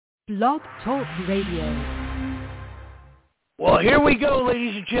Blog Talk Radio. Well, here we go,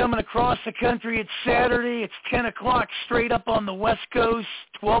 ladies and gentlemen, across the country. It's Saturday. It's 10 o'clock straight up on the West Coast,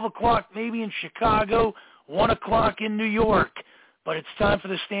 12 o'clock maybe in Chicago, 1 o'clock in New York. But it's time for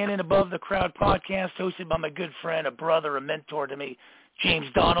the Standing Above the Crowd podcast hosted by my good friend, a brother, a mentor to me, James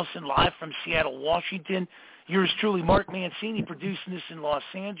Donaldson, live from Seattle, Washington. Yours truly, Mark Mancini, producing this in Los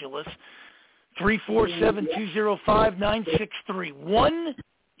Angeles. 347-205-9631.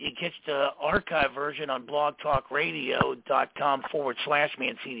 You can catch the archive version on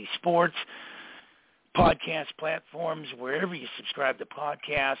blogtalkradio.com/Mancini Sports. Podcast platforms, wherever you subscribe to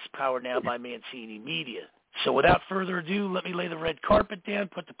podcasts, powered now by Mancini Media. So without further ado, let me lay the red carpet down,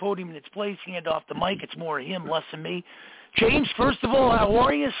 put the podium in its place, hand off the mic. It's more him, less of me. James, first of all, how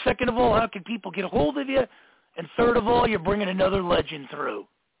are you? Second of all, how can people get a hold of you? And third of all, you're bringing another legend through.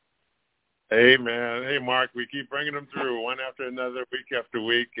 Hey, man. Hey, Mark. We keep bringing them through one after another, week after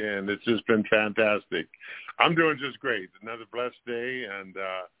week, and it's just been fantastic. I'm doing just great. Another blessed day and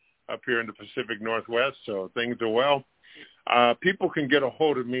up here in the Pacific Northwest, so things are well. People can get a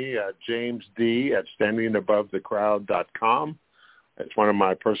hold of me at jamesd@standingabovethecrowd.com. It's one of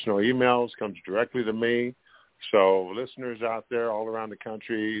my personal emails, comes directly to me. So listeners out there all around the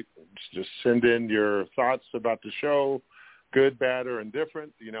country, just send in your thoughts about the show, good, bad, or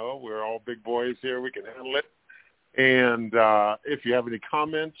indifferent. You know, we're all big boys here. We can handle it. And if you have any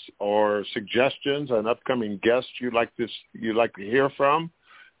comments or suggestions on upcoming guests you'd like to hear from,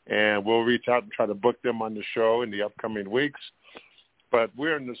 and we'll reach out and try to book them on the show in the upcoming weeks. But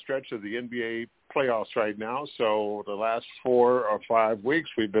we're in the stretch of the NBA playoffs right now, so the last 4 or 5 weeks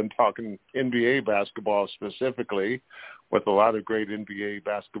we've been talking NBA basketball specifically with a lot of great NBA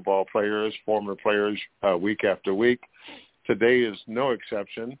basketball players, former players, week after week. Today is no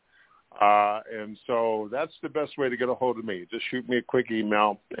exception. And so that's the best way to get a hold of me. Just shoot me a quick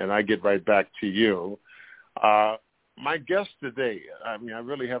email, and I get right back to you. My guest today, I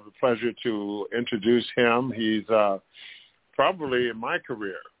really have the pleasure to introduce him. He's probably, in my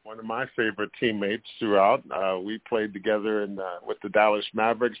career, one of my favorite teammates throughout. We played together with the Dallas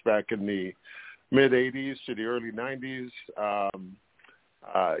Mavericks back in the mid-'80s to the early '90s.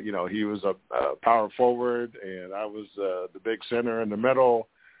 He was a power forward, and I was the big center in the middle.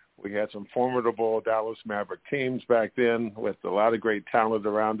 We had some formidable Dallas Maverick teams back then with a lot of great talent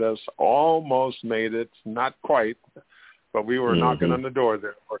around us. Almost made it, not quite, but we were knocking on the door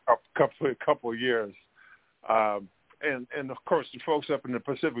there for a couple of years. And of course, the folks up in the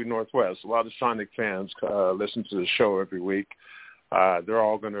Pacific Northwest, a lot of Sonic fans listen to the show every week. They're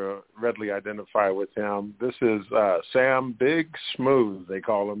all going to readily identify with him. This is Sam Big Smooth, they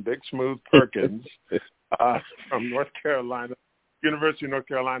call him, Big Smooth Perkins, from North Carolina, University of North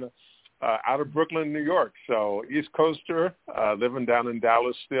Carolina, out of Brooklyn, New York. So East Coaster, living down in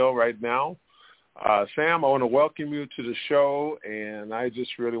Dallas still right now. Sam, I want to welcome you to the show, and I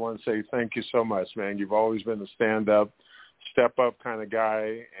just really want to say thank you so much, man. You've always been a stand-up, step-up kind of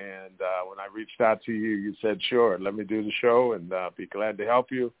guy, and when I reached out to you, you said, sure, let me do the show, and be glad to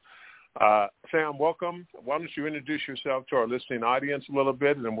help you. Sam, welcome. Why don't you introduce yourself to our listening audience a little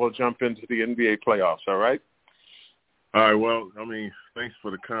bit, and then we'll jump into the NBA playoffs, all right? All right, well, thanks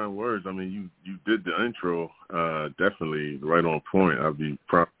for the kind words. You did the intro definitely right on point. I'll be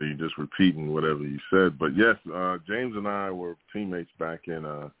probably just repeating whatever you said. But, yes, James and I were teammates back in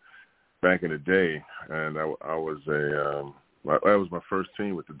the day, and that was my first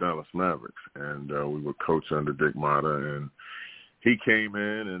team with the Dallas Mavericks, and we were coached under Dick Motta, and he came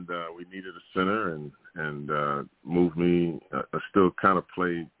in, and we needed a center, and moved me. I still kind of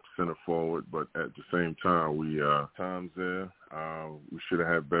played center forward, but at the same time, we should have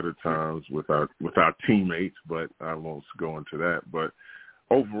had better times with our teammates, but I won't go into that. But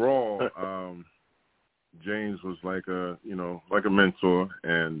overall, James was like a mentor,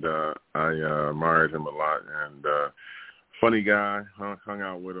 and I admired him a lot. And funny guy, hung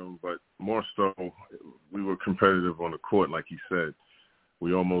out with him, but more so, we were competitive on the court, like he said.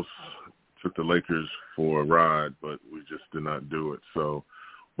 We almost took the Lakers for a ride, but we just did not do it. So.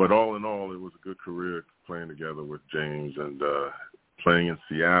 But all in all, it was a good career playing together with James, and playing in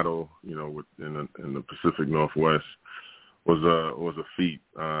Seattle, in the Pacific Northwest was a feat.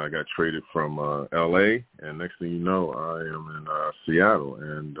 I got traded from L.A., and next thing you know, I am in Seattle,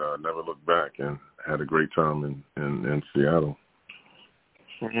 and never looked back, and had a great time in Seattle.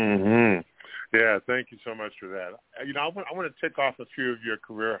 Mm-hmm. Yeah, thank you so much for that. I want to tick off a few of your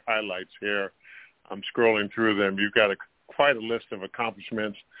career highlights here. I'm scrolling through them. You've got quite a list of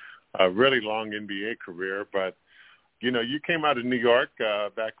accomplishments, a really long NBA career, but you came out of New York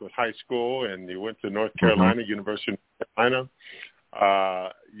back with high school, and you went to North Carolina, University of North Carolina.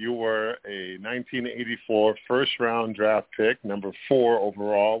 You were a 1984 first-round draft pick, number 4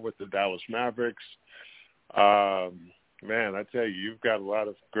 overall with the Dallas Mavericks. Man, I tell you, you've got a lot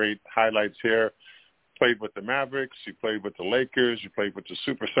of great highlights here. Played with the Mavericks, you played with the Lakers, you played with the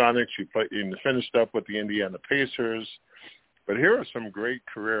Supersonics, you finished up with the Indiana Pacers. But here are some great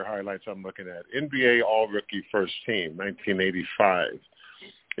career highlights I'm looking at. NBA All-Rookie First Team, 1985.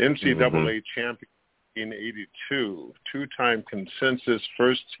 NCAA Champion, 1982. Two-time consensus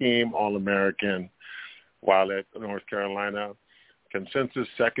First Team All-American while at North Carolina. Consensus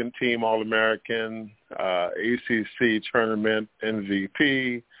Second Team All-American, ACC Tournament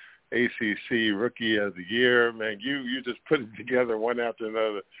MVP, ACC Rookie of the Year. Man, you just put it together one after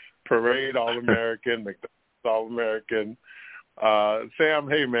another. Parade All-American, McDonald's All-American. Sam,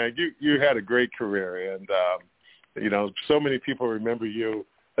 hey, man, you had a great career. And, so many people remember you,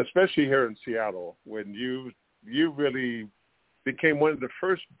 especially here in Seattle, when you really became one of the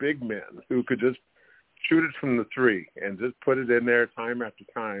first big men who could just shoot it from the three and just put it in there time after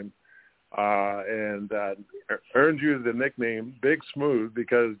time. And earned you the nickname Big Smooth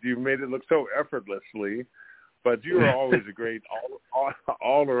because you made it look so effortlessly, but you were always a great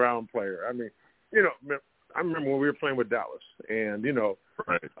all-around player. I mean, I remember when we were playing with Dallas and,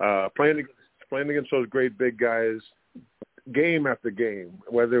 playing against those great big guys game after game,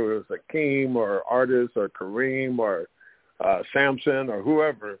 whether it was Hakeem or Artis or Kareem or Sampson or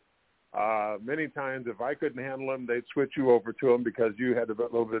whoever. Many times, if I couldn't handle them, they'd switch you over to them because you had a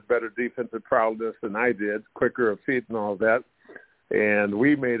little bit better defensive prowess than I did, quicker of feet and all that. And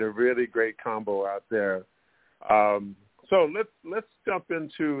we made a really great combo out there. So let's jump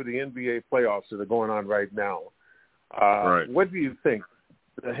into the NBA playoffs that are going on right now. Right. What do you think?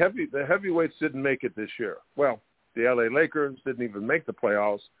 The heavyweights didn't make it this year. Well, the LA Lakers didn't even make the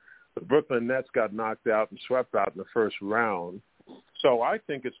playoffs. The Brooklyn Nets got knocked out and swept out in the first round. So I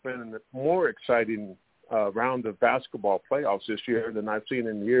think it's been a more exciting round of basketball playoffs this year than I've seen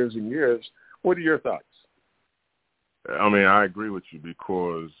in years and years. What are your thoughts? I mean, I agree with you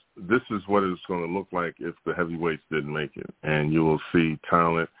because this is what it's going to look like if the heavyweights didn't make it. And you will see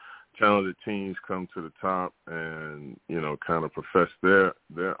talented teams come to the top and, kind of profess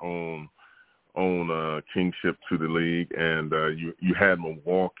their own kingship to the league. And you had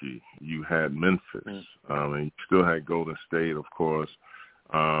Milwaukee, you had Memphis, and you still had Golden State, of course.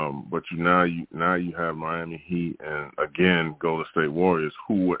 But now you have Miami Heat and, again, Golden State Warriors,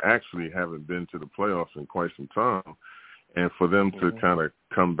 who actually haven't been to the playoffs in quite some time. And for them to kind of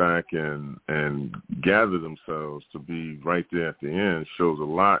come back and gather themselves to be right there at the end shows a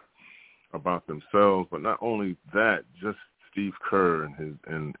lot about themselves. But not only that, just Steve Kerr and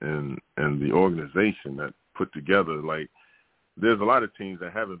the organization that put together, like, there's a lot of teams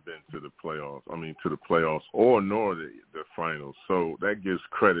that haven't been to the playoffs. I mean, to the playoffs nor the finals. So that gives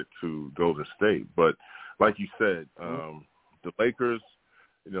credit to Golden State. But like you said, the Lakers,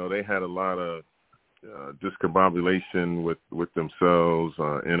 they had a lot of discombobulation with themselves,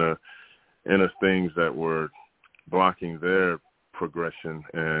 inner things that were blocking their progression,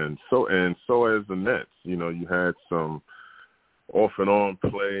 and so as the Nets. You had some off and on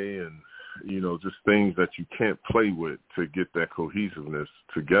play and just things that you can't play with to get that cohesiveness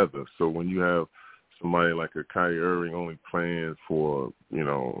together. So when you have somebody like a Kyrie Irving only playing for,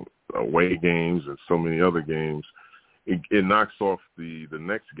 away games and so many other games, it knocks off the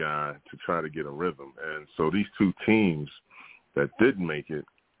next guy to try to get a rhythm. And so these two teams that didn't make it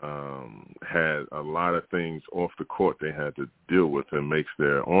had a lot of things off the court they had to deal with, and makes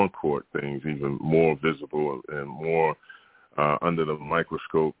their on-court things even more visible and more under the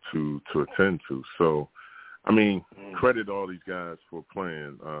microscope to attend to. So, I mean, credit all these guys for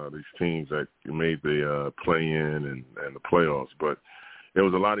playing, these teams that made the play-in and the playoffs. But there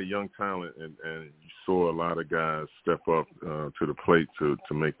was a lot of young talent, and you saw a lot of guys step up to the plate to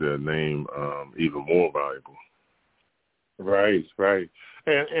make their name even more valuable. Right.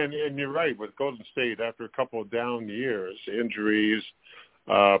 And you're right, with Golden State, after a couple of down years, injuries,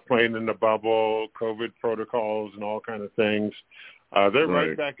 playing in the bubble, COVID protocols, and all kind of things, they're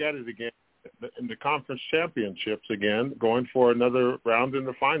right back at it again in the conference championships again, going for another round in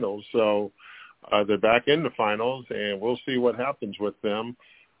the finals. So they're back in the finals, and we'll see what happens with them.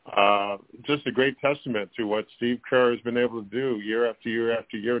 Just a great testament to what Steve Kerr has been able to do year after year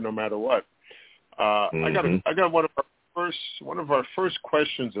after year, no matter what. I got one of our first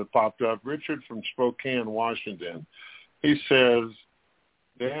questions that popped up. Richard from Spokane, Washington. He says,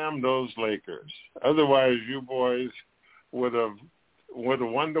 "Damn those Lakers! Otherwise, you boys would have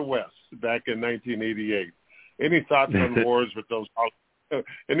won the West back in 1988." Any thoughts on wars with those?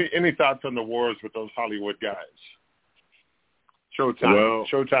 Any thoughts on the wars with those Hollywood guys?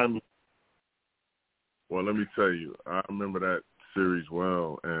 Showtime. Well, let me tell you, I remember that series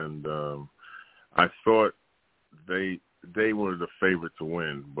well, and I thought they were the favorite to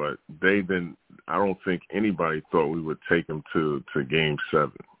win, but they didn't. I don't think anybody thought we would take them to Game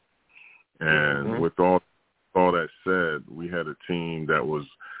 7. And with all that said, we had a team that was.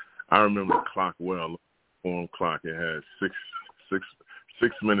 I remember the clock well. On clock, it had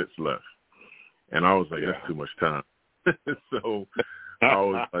six minutes left, and I was like, that's too much time. So I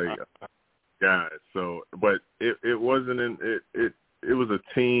was like, God. So, but it wasn't it was a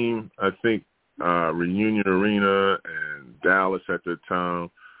team. I think Reunion Arena and Dallas at the time,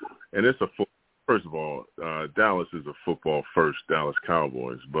 and it's first of all, Dallas is a football first, Dallas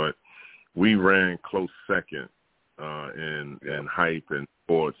Cowboys, but we ran close second in hype and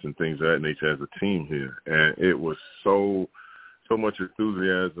sports and things of that nature as a team here, and it was so much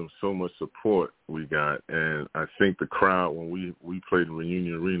enthusiasm, so much support we got, and I think the crowd when we played in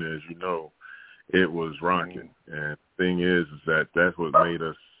Reunion Arena, as you know, it was rocking. And the thing is that's what made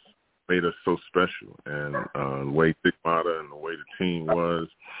us so special, and the way Dick Mata and the way the team was,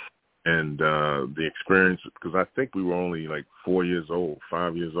 and the experience, because I think we were only like 4 years old,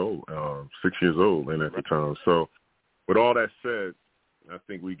 5 years old, 6 years old then at the time. So with all that said, I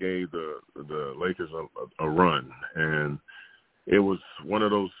think we gave the Lakers a run, and it was one of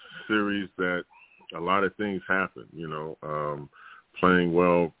those series that a lot of things happened, playing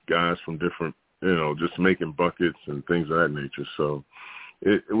well, guys from different, just making buckets and things of that nature. So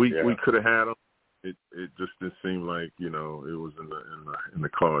we could have had them. It just didn't seem like, it was in the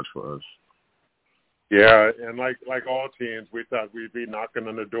cards for us. Yeah, and like all teams, we thought we'd be knocking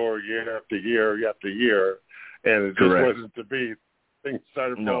on the door year after year after year, and it just wasn't to be. Things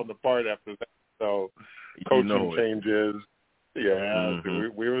started falling apart after that. So coaching changes. Yeah,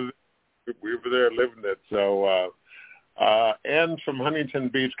 we were there living it. So Ann from Huntington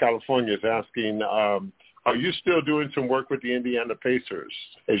Beach, California, is asking, are you still doing some work with the Indiana Pacers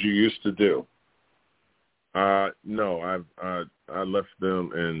as you used to do? No, I left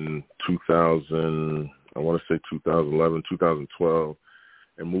them in 2000. I want to say 2011, 2012,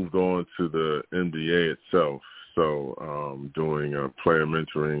 and moved on to the NBA itself. So doing player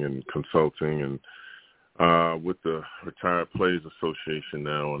mentoring and consulting, and with the Retired Players Association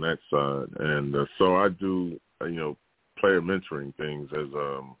now on that side. And so I do, player mentoring things as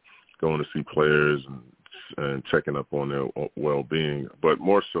going to see players and checking up on their well-being, but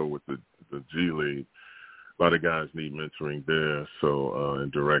more so with the G League. A lot of guys need mentoring there, so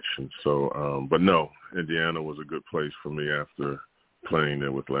and direction. So, but no, Indiana was a good place for me after playing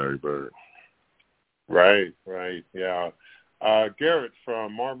there with Larry Bird. Right, yeah. Garrett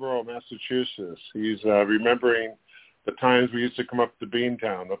from Marlborough, Massachusetts. He's remembering the times we used to come up to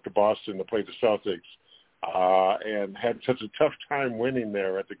Beantown, up to Boston to play the Celtics, and had such a tough time winning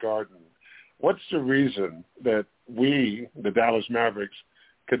there at the Garden. What's the reason that we, the Dallas Mavericks,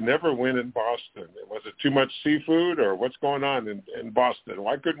 could never win in Boston? Was it too much seafood, or what's going on in Boston?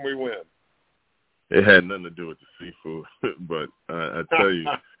 Why couldn't we win? It had nothing to do with the seafood, but I tell you,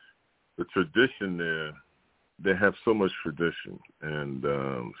 the tradition there, they have so much tradition, and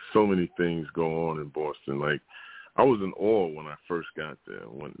so many things go on in Boston. Like, I was in awe when I first got there,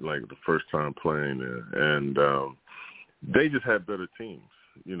 the first time playing there, and they just had better teams.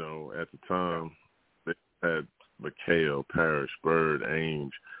 At the time, they had McHale, Parrish, Bird,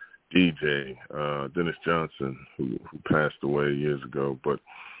 Ainge, DJ, Dennis Johnson, who passed away years ago, but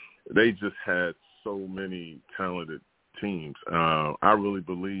they just had so many talented teams. I really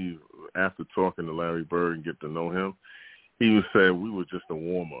believe after talking to Larry Bird and get to know him, he was saying we were just a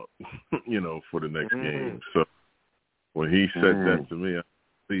warm-up, for the next game. So when he said that to me, I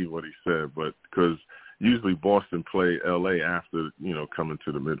see what he said, but because usually Boston play L.A. after, coming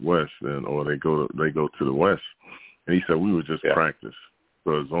to the Midwest, or they go to the West. And he said we were just practice.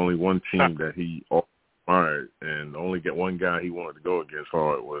 So there's only one team that he admired, and only get one guy he wanted to go against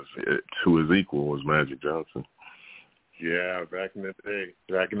hard to his equal was Magic Johnson. Yeah, back in the day.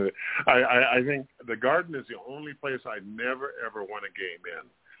 I think the Garden is the only place I never ever won a game in.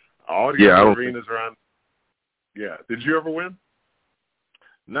 All the other arenas around. Yeah. Did you ever win?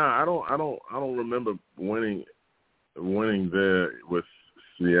 No, I don't remember winning there with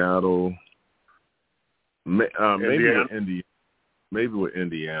Seattle. Maybe with Indiana. Maybe with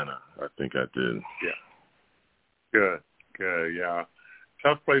Indiana, I think I did. Yeah. Good. Yeah.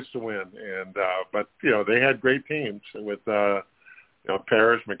 Tough place to win, and but they had great teams with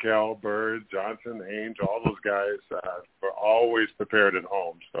Parrish, McHale, Bird, Johnson, Ainge, all those guys were always prepared at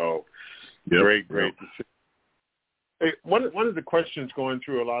home. So great to see. Hey, one of the questions going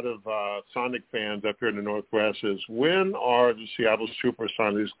through a lot of Sonic fans up here in the Northwest is, when are the Seattle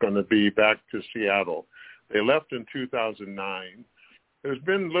Supersonics going to be back to Seattle? They left in 2009. There's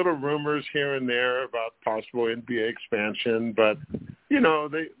been little rumors here and there about possible NBA expansion, but, you know,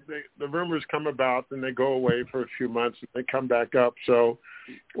 the rumors come about and they go away for a few months and they come back up. So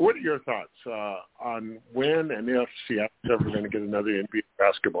what are your thoughts on when and if Seattle's ever going to get another NBA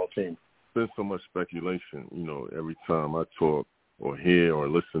basketball team? There's so much speculation, you know, every time I talk or hear or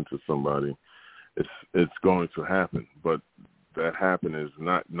listen to somebody, it's going to happen. But that happen is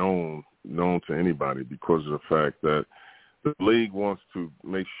not known to anybody because of the fact that the league wants to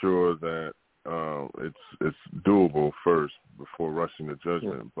make sure that it's doable first before rushing to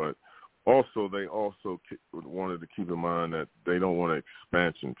judgment. But also, they also wanted to keep in mind that they don't want an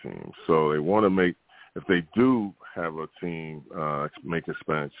expansion team. So they want to make, if they do have a team make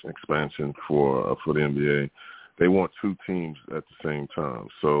expansion for the NBA, they want two teams at the same time.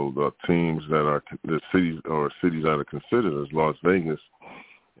 So the teams that are the cities that are considered as Las Vegas,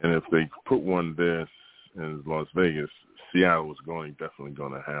 and if they put one there in Las Vegas, Seattle is definitely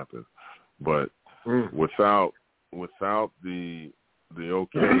going to happen. But without the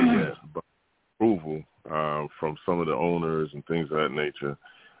okay yet, but approval from some of the owners and things of that nature,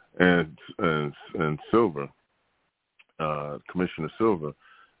 and Silver, Commissioner Silver,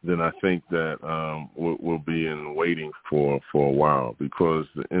 then I think that we'll be in waiting for a while, because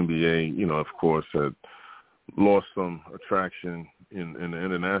the NBA, you know, of course, had lost some attraction in the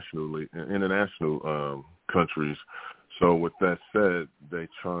international countries. So with that said, they're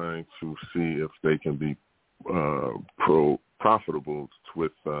trying to see if they can be profitable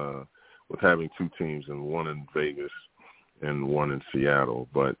with having two teams, and one in Vegas and one in Seattle.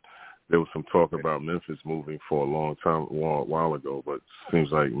 But there was some talk about Memphis moving for a while ago, but it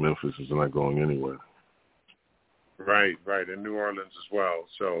seems like Memphis is not going anywhere. Right, and New Orleans as well.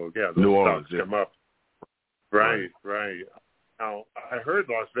 So, yeah, those thoughts come up. Right. Now, I heard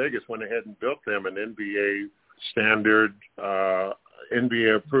Las Vegas went ahead and built them an NBA standard,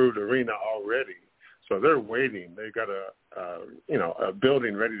 NBA-approved arena already. So they're waiting. They've got a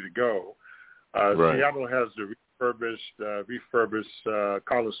building ready to go. Right. Seattle has the refurbished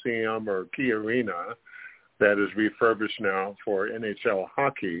Coliseum or Key Arena that is refurbished now for NHL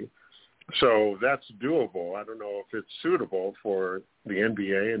hockey. So that's doable. I don't know if it's suitable for the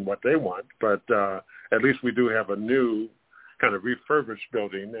NBA and what they want, but at least we do have a new kind of refurbished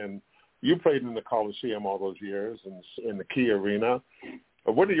building. And you played in the Coliseum all those years and in the Key Arena.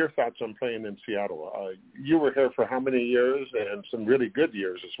 What are your thoughts on playing in Seattle? You were here for how many years, and some really good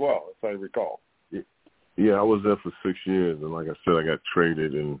years as well, if I recall. Yeah, I was there for 6 years, and like I said, I got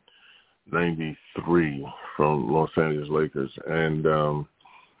traded in '93 from Los Angeles Lakers, and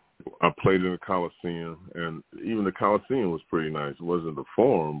I played in the Coliseum, and even the Coliseum was pretty nice. It wasn't the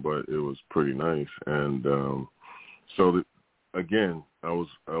Forum, but it was pretty nice, and again, I was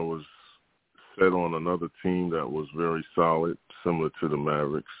set on another team that was very solid, similar to the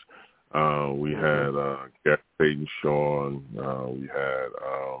Mavericks. We had Gary Payton Sean. We had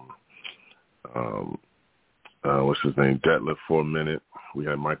what's his name, Detlef for a minute. We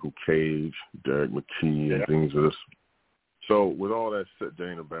had Michael Cage, Derek McKee, and things of this. So with all that said,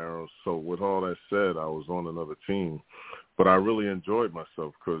 Dana Barrows. So with all that said, I was on another team, but I really enjoyed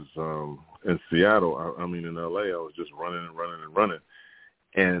myself because in Seattle, in LA, I was just running.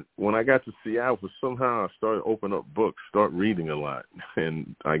 And when I got to Seattle, somehow I started opening up books, start reading a lot.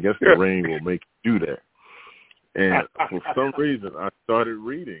 And I guess the rain will make you do that. And for some reason, I started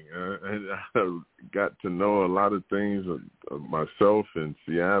reading. And I got to know a lot of things of myself in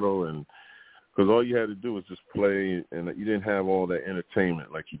Seattle. And because all you had to do was just play, and you didn't have all that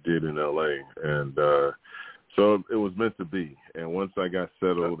entertainment like you did in L.A. And so it was meant to be. And once I got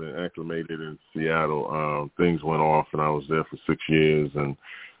settled and acclimated in Seattle, things went off, and I was there for 6 years. And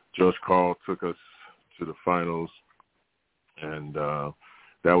George Karl took us to the finals, and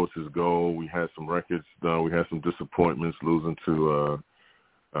that was his goal. We had some records done. We had some disappointments, losing to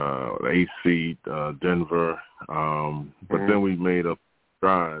the 8th seed, Denver. But then we made up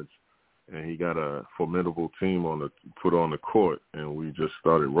strides, and he got a formidable team put on the court, and we just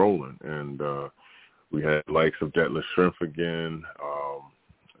started rolling. And we had likes of Detlef Schrempf again,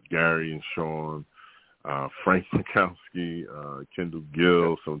 Gary and Sean, Frank Mikowski, Kendall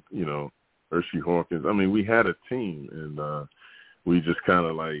Gill, Hershey Hawkins. We had a team, and we just kind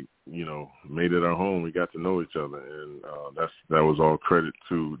of made it our home. We got to know each other, and that was all credit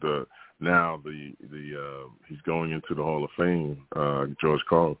to he's going into the Hall of Fame, George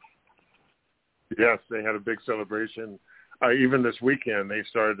Karl. Yes, they had a big celebration. Even this weekend, they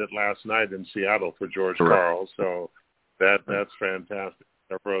started it last night in Seattle for George Karl. So That's fantastic.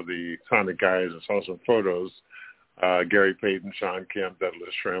 Several of the Sonic guys, I saw some photos. Gary Payton, Sean Kemp,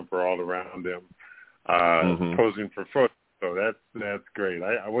 Douglas Shrimp are all around him, posing for photos. So that's great.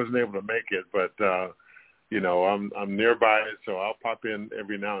 I wasn't able to make it, but I'm nearby, so I'll pop in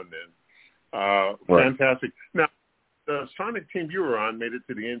every now and then. Fantastic. Now, the Sonic team you were on made it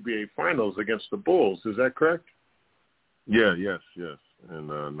to the NBA Finals against the Bulls. Is that correct? Yeah, yes. In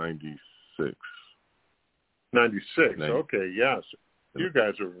 96. 96. Okay, yes. You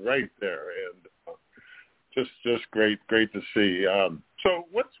guys are right there, and just great to see. So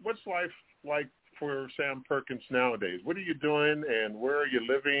what's life like for Sam Perkins nowadays? What are you doing, and where are you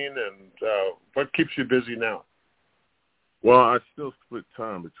living, and what keeps you busy now? Well, I still split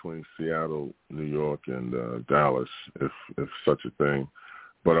time between Seattle, New York, and Dallas, if such a thing.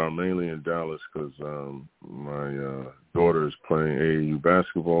 But I'm mainly in Dallas because my daughter is playing AAU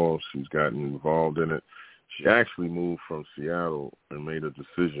basketball. She's gotten involved in it. She actually moved from Seattle and made a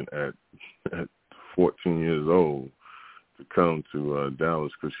decision at 14 years old to come to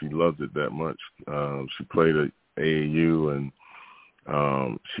Dallas because she loved it that much. She played at AAU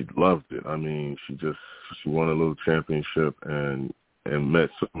and she loved it. I mean, she won a little championship and met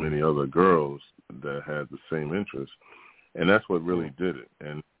so many other girls that had the same interest. And that's what really did it.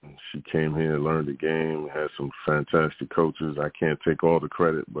 And she came here, learned the game, had some fantastic coaches. I can't take all the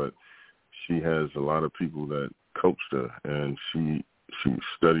credit, but she has a lot of people that coached her. And she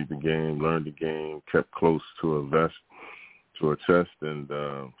studied the game, learned the game, kept close to her chest, and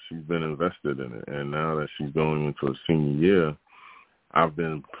she's been invested in it. And now that she's going into a senior year, I've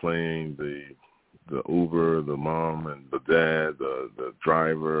been playing the Uber, the mom and the dad, the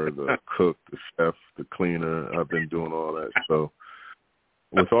driver, the cook, the chef, the cleaner. I've been doing all that. So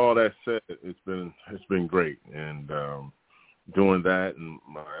with all that said, it's been great. And doing that, and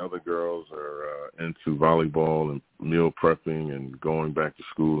my other girls are into volleyball and meal prepping and going back to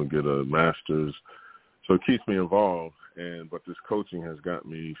school and get a master's. So it keeps me involved. But this coaching has got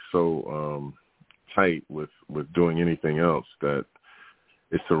me so tight with doing anything else that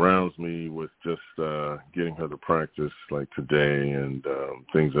it surrounds me with just getting her to practice like today and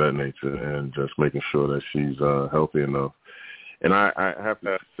things of that nature, and just making sure that she's healthy enough. And I have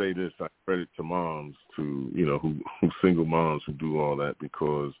to say this, I credit to moms who single moms who do all that,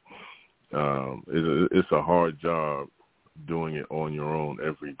 because it's a hard job doing it on your own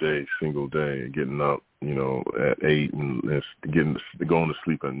every day, single day, and getting up, at 8 and going to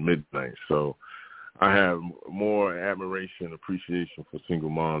sleep at midnight. So I have more admiration, appreciation for single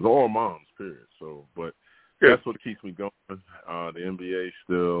moms, or moms, period. So, but that's what keeps me going. The NBA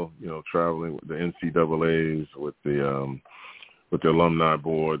still, traveling with the NCAAs, with the alumni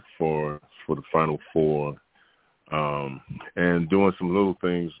board for the Final Four, and doing some little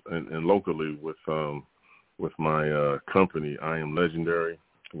things and locally with my company, I Am Legendary,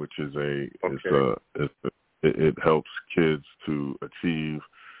 which is it helps kids to achieve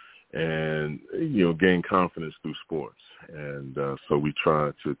and gain confidence through sports. And so we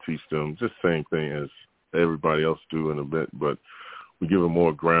try to teach them just the same thing as everybody else do in a bit, but we give them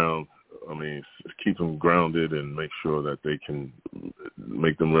more ground. I mean, keep them grounded and make sure that they can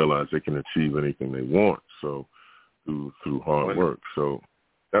make them realize they can achieve anything they want. So through hard work. So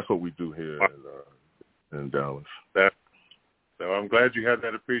that's what we do here in Dallas. So I'm glad you had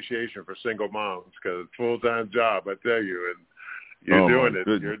that appreciation for single moms, because it's a full-time job, I tell you, and you're doing it.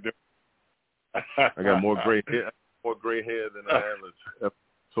 Goodness. You're doing. I got more gray hair than I ever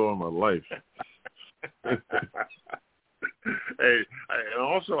saw in my life. Hey, and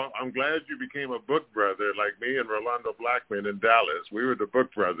also I'm glad you became a book brother like me and Rolando Blackman in Dallas. We were the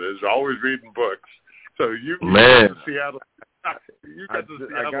book brothers, always reading books. So you got to Seattle. You got to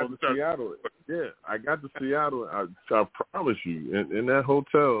Seattle. I got to Seattle. Yeah, I got to Seattle. I promise you, in that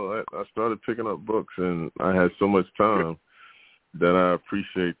hotel, I started picking up books, and I had so much time that I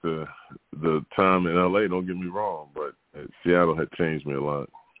appreciate the time in L.A. Don't get me wrong, but Seattle had changed me a lot.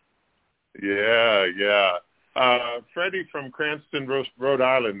 Yeah. Freddie from Cranston, Rhode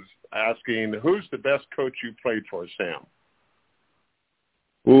Island, is asking, who's the best coach you played for, Sam?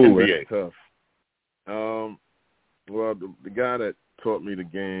 Ooh, NBA. That's tough. Well, the guy that taught me the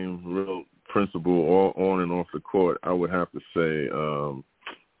game, real principle, all on and off the court, I would have to say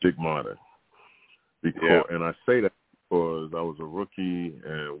Dick Martin. And I say that because I was a rookie,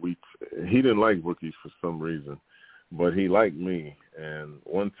 and he didn't like rookies for some reason, but he liked me. And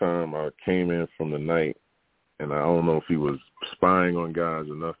one time I came in from the night, and I don't know if he was spying on guys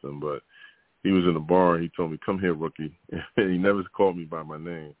or nothing, but he was in the bar, and he told me, "Come here, rookie." And he never called me by my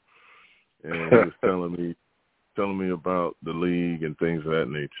name. And he was telling telling me about the league and things of that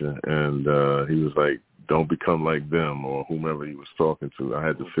nature, and he was like, "Don't become like them," or whomever he was talking to. I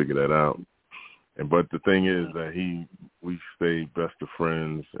had to figure that out. But the thing is that we stayed best of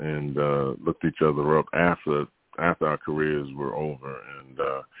friends and looked each other up after our careers were over, and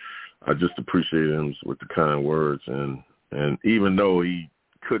I just appreciated him with the kind words, and even though he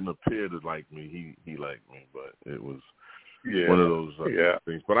couldn't appear to like me, he liked me, but it was one of those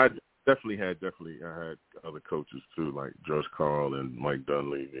things. But I had other coaches too, like George Carl and Mike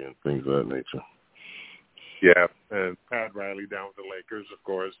Dunleavy and things of that nature. Yeah, and Pat Riley down with the Lakers, of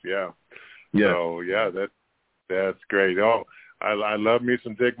course. Yeah. Yeah. So that's great. Oh, I love me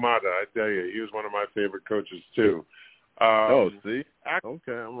some Dick Mata. I tell you, he was one of my favorite coaches too. See?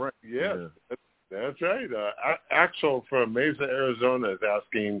 Okay, I'm right. Yeah. That's right. Axel from Mesa, Arizona is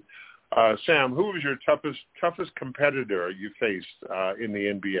asking, Sam, who was your toughest competitor you faced in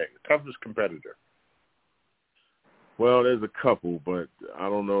the NBA? Toughest competitor? Well, there's a couple, but I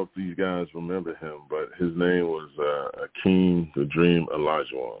don't know if these guys remember him, but his name was Akeem the Dream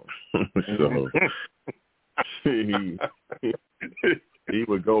Olajuwon. So he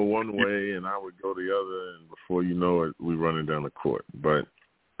would go one way and I would go the other, and before you know it, we running down the court. But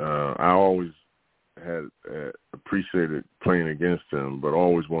I always had appreciated playing against him, but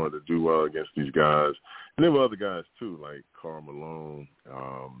always wanted to do well against these guys. And there were other guys too, like Karl Malone,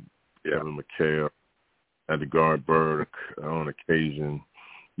 Kevin McHale. Had to guard Bird on occasion,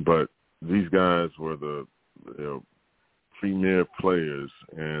 but these guys were the premier players,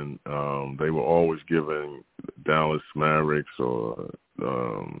 and they were always giving Dallas Mavericks or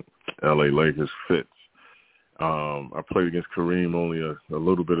L.A. Lakers fits. I played against Kareem only a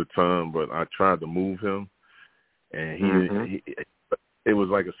little bit of time, but I tried to move him, and he it was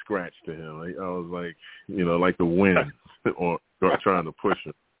like a scratch to him. I was like, like the wind or trying to push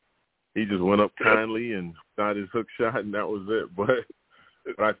him. He just went up kindly and shot his hook shot, and that was it. But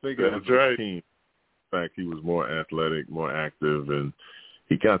I think it was the team. In fact, he was more athletic, more active, and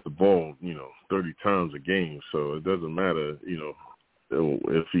he got the ball, 30 times a game. So it doesn't matter,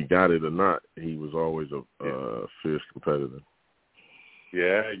 if he got it or not. He was always a fierce competitor.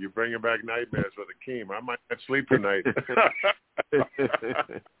 Yeah, you're bringing back nightmares with Akeem. I might not sleep tonight.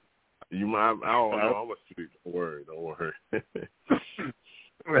 You might. I don't know. I'm gonna sleep. Don't worry.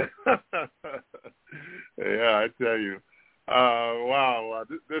 Yeah, I tell you. Wow,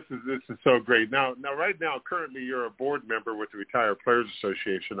 this is so great. Now, right now, currently, you're a board member with the Retired Players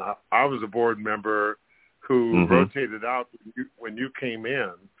Association. I was a board member who rotated out when you came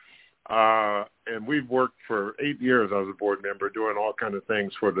in, and we've worked for 8 years. I was a board member doing all kind of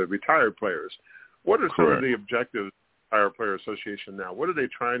things for the retired players. What are some of the objectives of the Retired Players Association now? What are they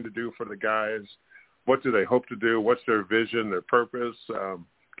trying to do for the guys? What do they hope to do? What's their vision, their purpose?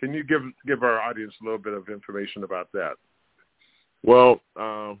 Can you give our audience a little bit of information about that? Well,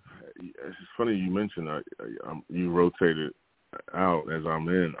 it's funny you mentioned you rotated out as I'm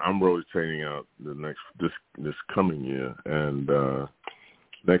in. I'm rotating out this coming year and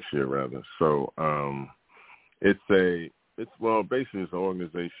next year rather. So it's basically it's an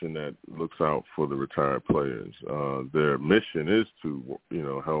organization that looks out for the retired players. Their mission is to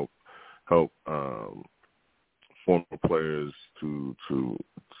help former players to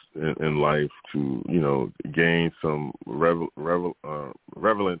in life to gain some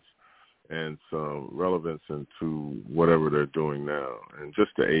relevance and some relevance into whatever they're doing now, and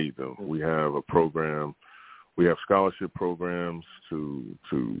just to aid them. We have a program. We have scholarship programs to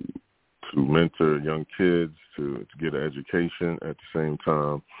mentor young kids to get an education at the same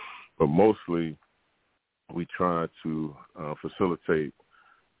time, but mostly we try to facilitate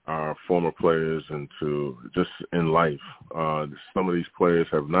our former players into just in life. Some of these players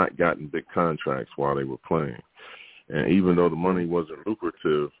have not gotten big contracts while they were playing. And even though the money wasn't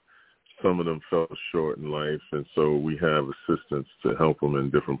lucrative, some of them fell short in life. And so we have assistance to help them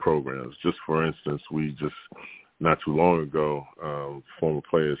in different programs. Just for instance, not too long ago, former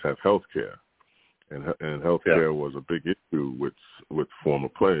players have health care. And health care was a big issue with former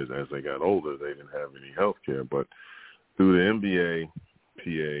players. As they got older, they didn't have any health care. But through the NBA,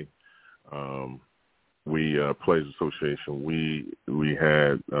 PA, Players Association, we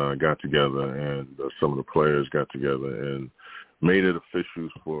had got together, and some of the players got together and made it official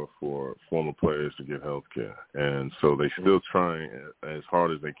for former players to get health care. And so they're still trying as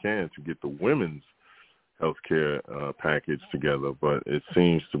hard as they can to get the women's health care package together, but it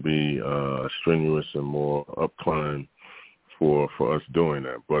seems to be strenuous and more upclimb for us doing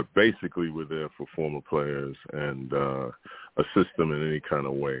that. But basically we're there for former players and assist them in any kind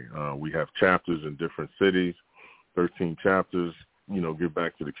of way. We have chapters in different cities, 13 chapters. give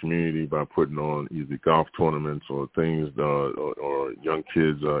back to the community by putting on either golf tournaments or things or young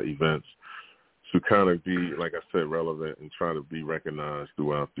kids events to kind of be, like I said, relevant and try to be recognized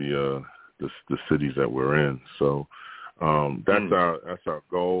throughout the cities that we're in. So that's our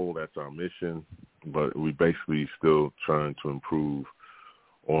goal, that's our mission, but we basically still trying to improve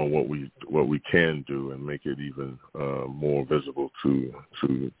on what we can do and make it even more visible to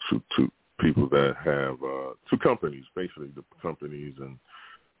people that have to companies, basically the companies, and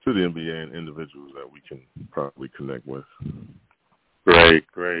to the NBA and individuals that we can probably connect with.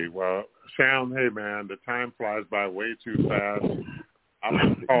 Great. Well, Sam, hey man, the time flies by way too fast. I'm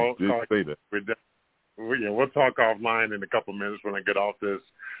gonna say that. We'll talk offline in a couple minutes when I get off this.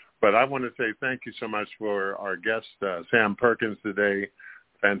 But I want to say thank you so much for our guest, Sam Perkins, today.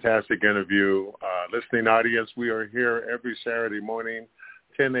 Fantastic interview. Listening audience, we are here every Saturday morning,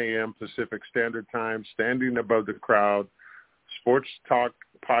 10 a.m. Pacific Standard Time, Standing Above the Crowd, Sports Talk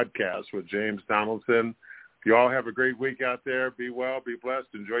Podcast with James Donaldson. You all have a great week out there. Be well, be blessed.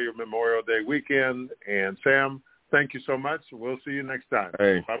 Enjoy your Memorial Day weekend. And Sam, thank you so much. We'll see you next time.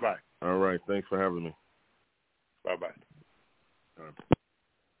 Hey. Bye-bye. All right. Thanks for having me. Bye-bye. All right.